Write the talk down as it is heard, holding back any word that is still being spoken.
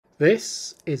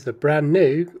This is the brand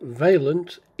new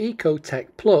Vaillant ecotec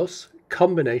Plus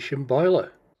combination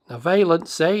boiler. Now Vaillant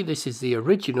say this is the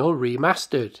original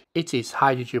remastered. It is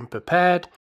hydrogen prepared,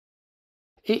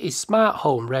 it is smart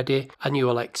home ready, and you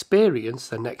will experience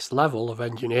the next level of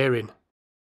engineering.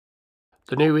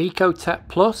 The new ecotec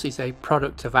Plus is a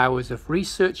product of hours of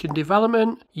research and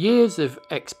development, years of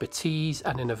expertise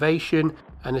and innovation,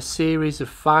 and a series of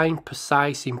fine,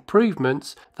 precise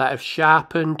improvements that have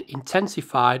sharpened,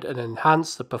 intensified and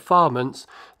enhanced the performance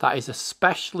that is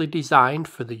especially designed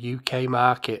for the UK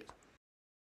market.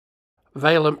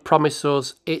 Vaillant promise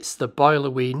us it's the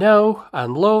boiler we know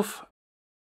and love,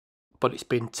 but it's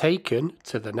been taken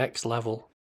to the next level.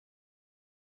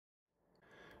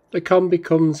 The combi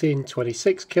comes in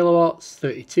 26 kilowatts,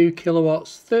 32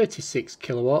 kilowatts, 36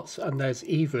 kilowatts, and there's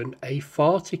even a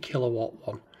 40 kilowatt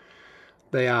one.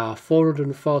 They are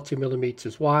 440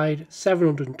 millimeters wide,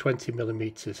 720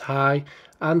 millimeters high,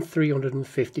 and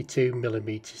 352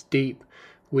 millimeters deep,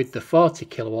 with the 40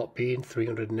 kilowatt being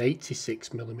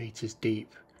 386 millimeters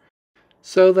deep.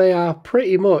 So they are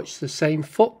pretty much the same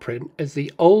footprint as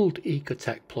the old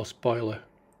ecotec Plus boiler.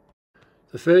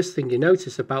 The first thing you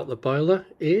notice about the boiler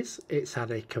is it's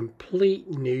had a complete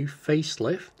new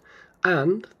facelift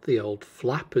and the old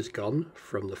flap has gone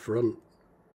from the front.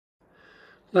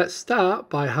 Let's start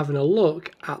by having a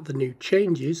look at the new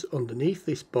changes underneath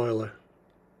this boiler.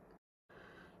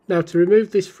 Now, to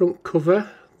remove this front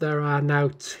cover, there are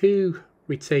now 2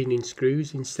 retaining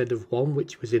screws instead of 1,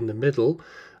 which was in the middle,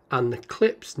 and the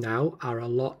clips now are a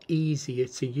lot easier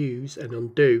to use and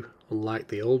undo, unlike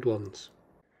the old ones.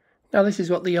 Now this is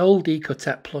what the old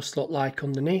ecotec Plus looked like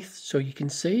underneath, so you can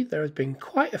see there has been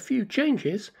quite a few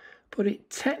changes, but it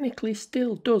technically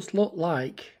still does look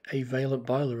like a Vaillant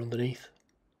boiler underneath.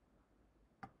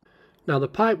 Now the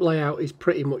pipe layout is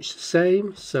pretty much the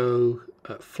same, so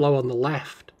flow on the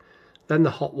left, then the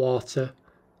hot water,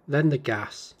 then the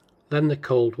gas, then the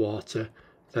cold water,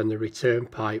 then the return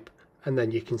pipe, and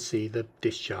then you can see the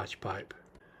discharge pipe.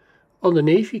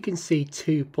 Underneath you can see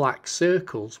 2 black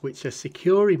circles which are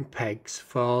securing pegs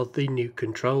for the new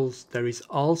controls. There is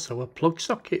also a plug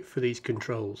socket for these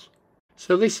controls.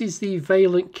 So this is the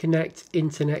Vaillant Connect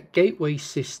Internet Gateway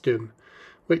system,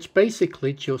 which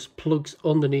basically just plugs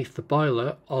underneath the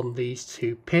boiler on these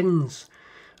 2 pins.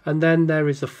 And then there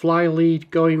is a fly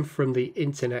lead going from the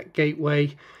Internet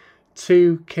Gateway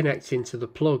to connecting to the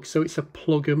plug. So it's a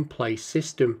plug and play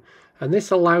system. And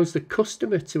this allows the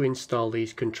customer to install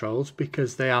these controls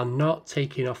because they are not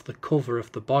taking off the cover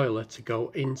of the boiler to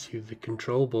go into the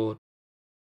control board.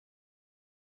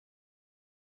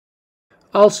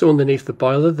 Also underneath the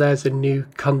boiler there's a new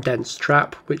condense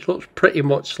trap which looks pretty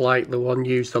much like the one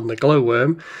used on the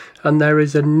glowworm, and there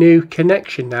is a new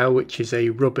connection now which is a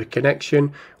rubber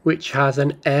connection which has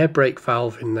an air brake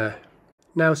valve in there.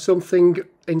 Now something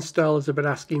installers have been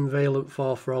asking Vaillant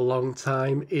for a long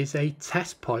time is a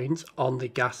test point on the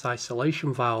gas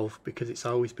isolation valve, because it's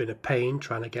always been a pain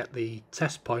trying to get the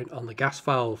test point on the gas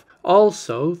valve.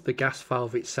 Also the gas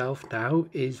valve itself now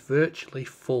is virtually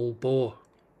full bore.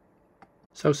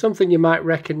 So something you might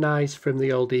recognise from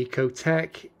the old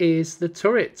ecotec is the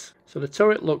turret. So the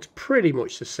turret looks pretty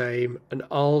much the same, and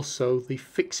also the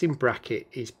fixing bracket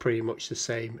is pretty much the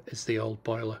same as the old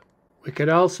boiler. We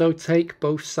can also take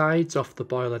both sides off the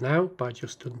boiler now by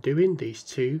just undoing these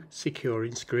 2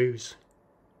 securing screws.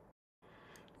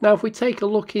 Now if we take a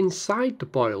look inside the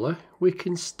boiler, we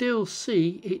can still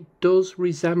see it does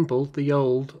resemble the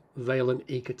old Vaillant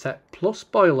ecotec Plus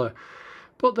boiler,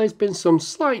 but there's been some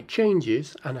slight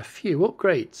changes and a few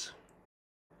upgrades.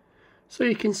 So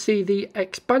you can see the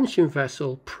expansion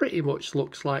vessel pretty much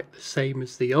looks like the same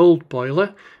as the old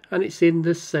boiler, and it's in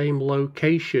the same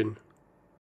location.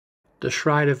 The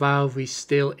Schreider valve is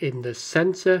still in the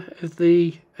centre of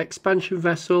the expansion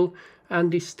vessel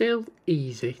and is still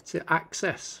easy to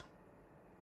access.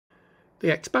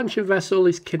 The expansion vessel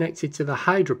is connected to the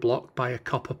hydro block by a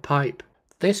copper pipe.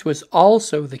 This was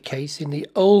also the case in the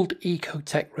old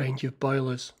ecotec range of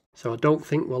boilers, so I don't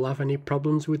think we'll have any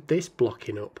problems with this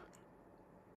blocking up.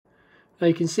 Now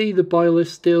you can see the boiler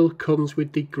still comes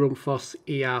with the Grundfos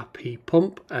ERP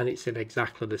pump, and it's in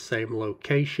exactly the same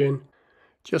location.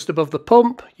 Just above the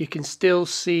pump you can still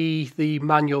see the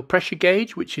manual pressure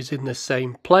gauge, which is in the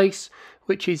same place,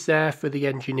 which is there for the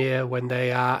engineer when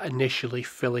they are initially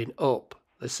filling up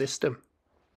the system.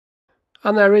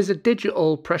 And there is a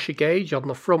digital pressure gauge on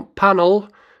the front panel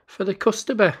for the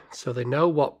customer, so they know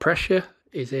what pressure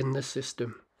is in the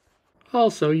system.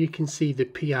 Also you can see the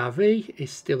PRV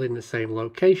is still in the same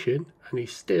location and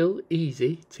is still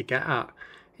easy to get at.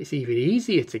 It's even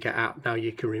easier to get at now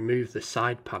you can remove the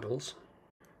side panels.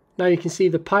 Now you can see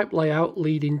the pipe layout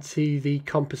leading to the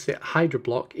composite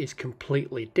hydroblock is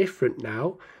completely different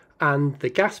now, and the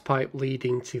gas pipe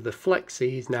leading to the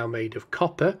flexi is now made of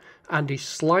copper and is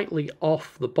slightly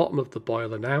off the bottom of the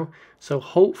boiler now, so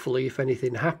hopefully if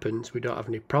anything happens we don't have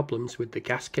any problems with the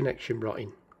gas connection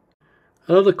rotting.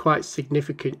 Another quite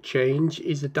significant change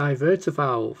is a diverter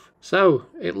valve. So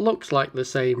it looks like the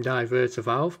same diverter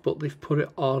valve, but they've put it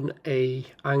on a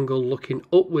angle looking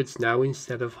upwards now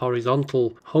instead of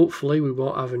horizontal. Hopefully we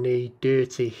won't have any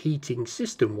dirty heating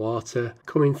system water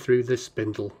coming through the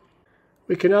spindle.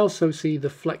 We can also see the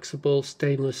flexible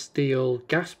stainless steel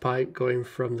gas pipe going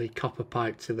from the copper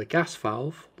pipe to the gas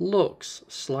valve looks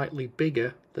slightly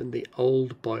bigger than the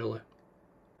old boiler.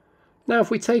 Now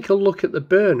if we take a look at the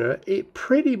burner, it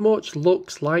pretty much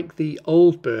looks like the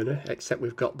old burner, except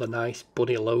we've got the nice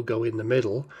bunny logo in the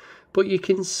middle. But you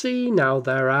can see now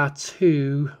there are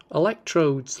two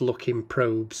electrodes looking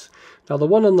probes. Now the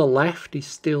one on the left is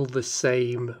still the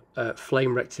same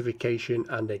flame rectification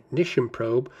and ignition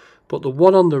probe, but the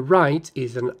one on the right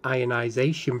is an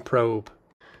ionization probe.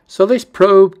 So this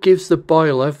probe gives the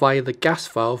boiler via the gas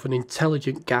valve an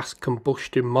intelligent gas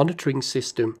combustion monitoring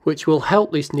system, which will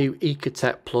help this new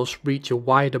ecotec Plus reach a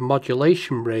wider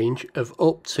modulation range of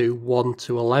up to 1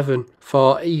 to 11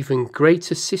 for even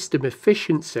greater system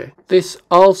efficiency. This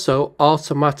also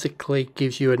automatically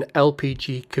gives you an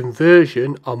LPG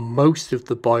conversion on most of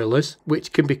the boilers,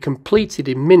 which can be completed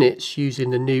in minutes using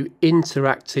the new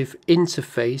interactive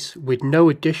interface with no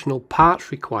additional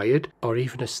parts required or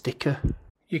even a sticker.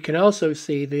 You can also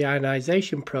see the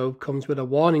ionization probe comes with a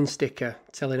warning sticker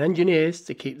telling engineers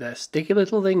to keep their sticky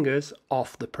little fingers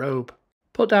off the probe.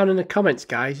 Put down in the comments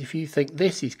guys if you think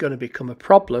this is going to become a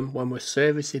problem when we're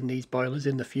servicing these boilers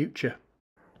in the future.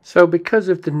 So because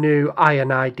of the new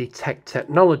INI detect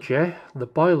technology, the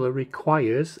boiler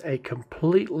requires a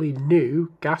completely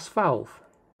new gas valve.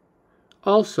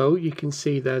 Also you can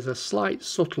see there's a slight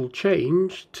subtle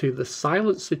change to the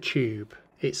silencer tube.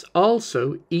 It's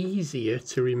also easier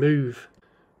to remove.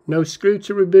 No screw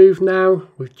to remove now,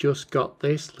 we've just got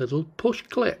this little push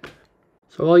clip.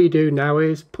 So all you do now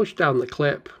is push down the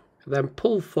clip, then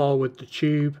pull forward the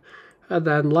tube, and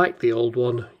then like the old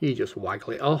one, you just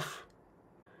waggle it off.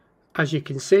 As you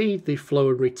can see, the flow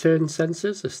and return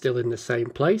sensors are still in the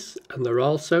same place, and they're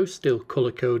also still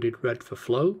colour coded red for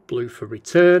flow, blue for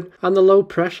return, and the low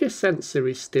pressure sensor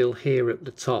is still here at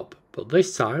the top. But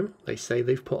this time they say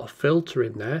they've put a filter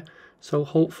in there, so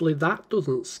hopefully that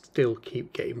doesn't still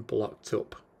keep getting blocked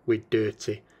up with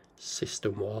dirty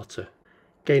system water.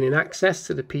 Gaining access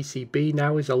to the PCB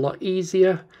now is a lot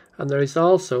easier, and there is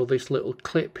also this little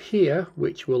clip here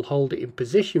which will hold it in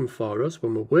position for us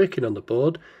when we're working on the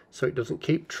board so it doesn't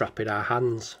keep trapping our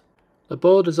hands. The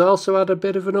board has also had a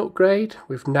bit of an upgrade.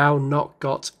 We've now not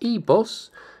got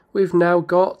eBus, we've now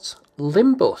got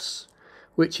Limbus,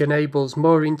 which enables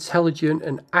more intelligent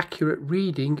and accurate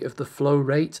reading of the flow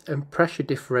rate and pressure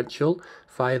differential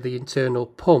via the internal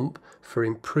pump for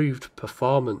improved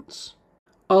performance.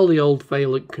 All the old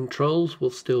Vaillant controls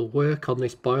will still work on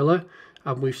this boiler,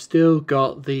 and we've still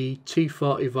got the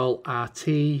 240 volt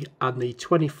RT and the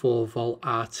 24 volt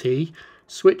RT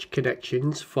switch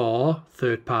connections for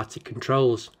third-party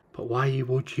controls. But why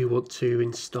would you want to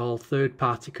install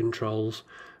third-party controls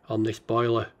on this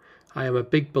boiler? I am a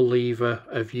big believer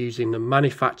of using the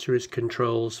manufacturer's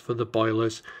controls for the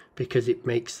boilers because it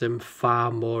makes them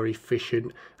far more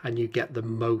efficient and you get the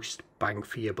most bang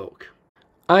for your buck.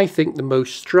 I think the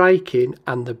most striking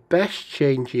and the best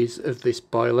changes of this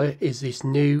boiler is this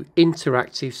new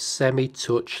interactive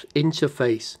semi-touch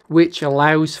interface, which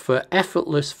allows for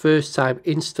effortless first time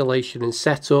installation and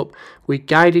setup with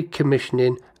guided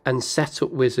commissioning and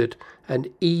setup wizard and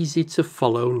easy to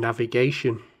follow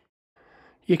navigation.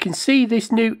 You can see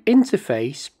this new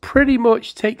interface pretty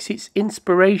much takes its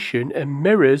inspiration and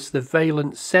mirrors the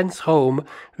Vaillant Sense Home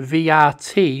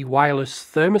VRT wireless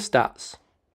thermostats.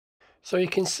 So you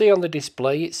can see on the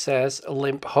display it says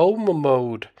Limp Home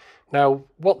mode. Now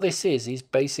what this is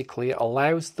basically it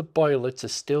allows the boiler to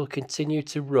still continue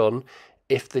to run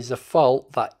if there's a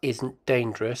fault that isn't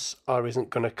dangerous or isn't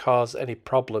going to cause any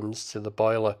problems to the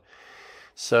boiler.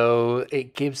 So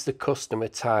it gives the customer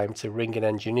time to ring an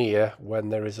engineer when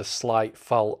there is a slight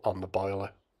fault on the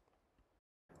boiler.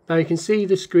 Now you can see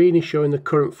the screen is showing the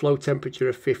current flow temperature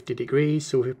of 50 degrees.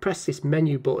 So if we press this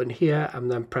menu button here and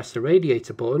then press the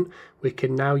radiator button, we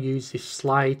can now use this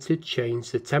slide to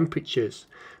change the temperatures.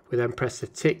 We then press the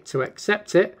tick to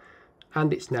accept it,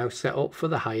 and it's now set up for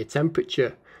the higher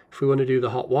temperature. If we want to do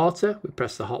the hot water, we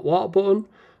press the hot water button,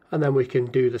 and then we can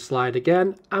do the slide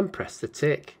again and press the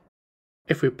tick.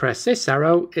 If we press this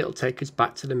arrow, it'll take us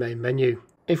back to the main menu.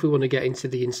 If we want to get into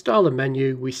the installer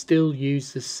menu, we still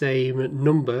use the same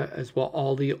number as what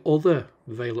all the other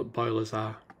Vaillant boilers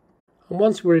are. And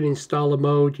once we're in installer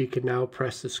mode, you can now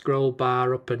press the scroll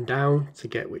bar up and down to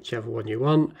get whichever one you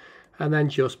want, and then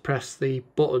just press the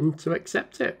button to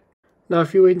accept it. Now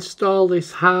if you install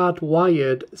this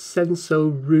hardwired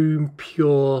Senso Room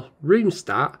Pure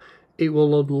Roomstat, it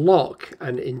will unlock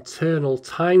an internal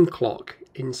time clock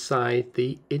inside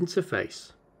the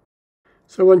interface.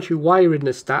 So once you wire in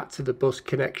the stat to the bus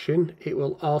connection, it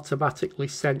will automatically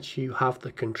sense you have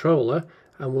the controller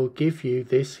and will give you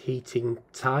this heating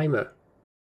timer.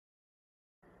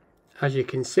 As you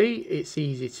can see, it's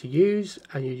easy to use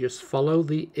and you just follow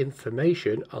the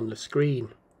information on the screen.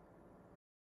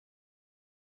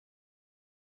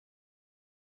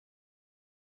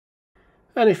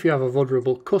 And if you have a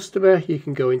vulnerable customer, you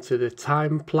can go into the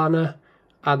time planner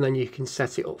and then you can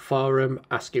set it up for them,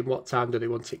 asking what time do they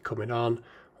want it coming on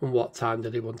and what time do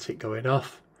they want it going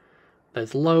off.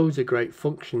 There's loads of great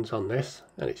functions on this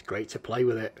and it's great to play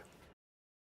with it.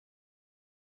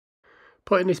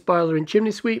 Putting this boiler in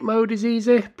chimney sweep mode is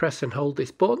easy. Press and hold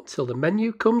this button till the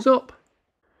menu comes up.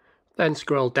 Then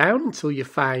scroll down until you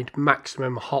find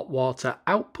maximum hot water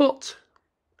output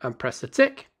and press the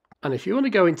tick. And if you want to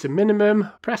go into minimum,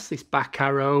 press this back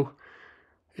arrow.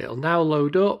 It'll now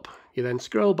load up. You then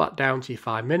scroll back down to your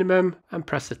 5 minimum and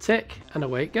press the tick and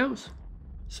away it goes.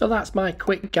 So that's my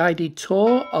quick guided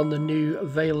tour on the new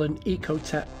Vaillant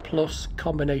ecotec Plus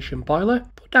combination boiler.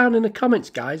 Put down in the comments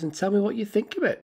guys and tell me what you think of it.